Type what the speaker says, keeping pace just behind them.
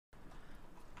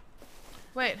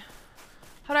Wait.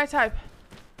 How do I type?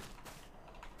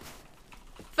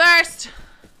 First.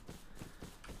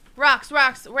 Rocks,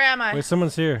 rocks. Where am I? Wait,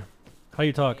 someone's here. How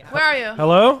you talk? Where are you?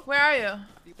 Hello? Where are you?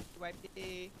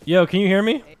 Yo, can you hear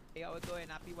me?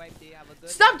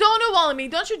 Stop donut walling me.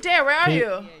 Don't you dare. Where are you?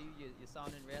 You're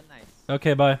sounding real nice.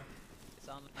 Okay, bye.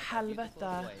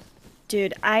 Helvete.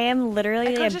 Dude, I am literally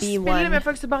Jeg a kan ikke spille B1. med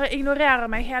folk som bare ignorerer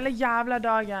meg hele jævla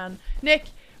dagen. Nick,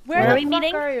 where Where are the we fuck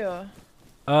meeting? are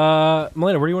you?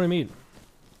 Malena, where do you want to meet?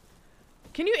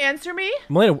 Can you answer me?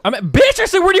 Malena, I'm at, bitch, I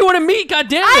said, where do you want to meet? God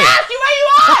damn it. I asked you where you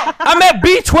are! I'm at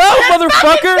B12,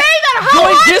 motherfucker.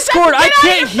 Join Discord. I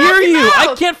can't hear you.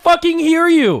 I can't fucking hear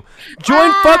you.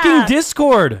 Join fucking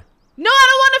Discord. No, I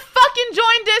don't want to fucking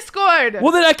join Discord.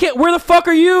 Well, then I can't. Where the fuck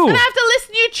are you? Then I have to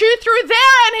listen to you chew through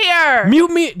there and here.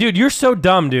 Mute me. Dude, you're so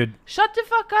dumb, dude. Shut the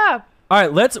fuck up. All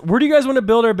right, where do you guys want to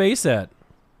build our base at?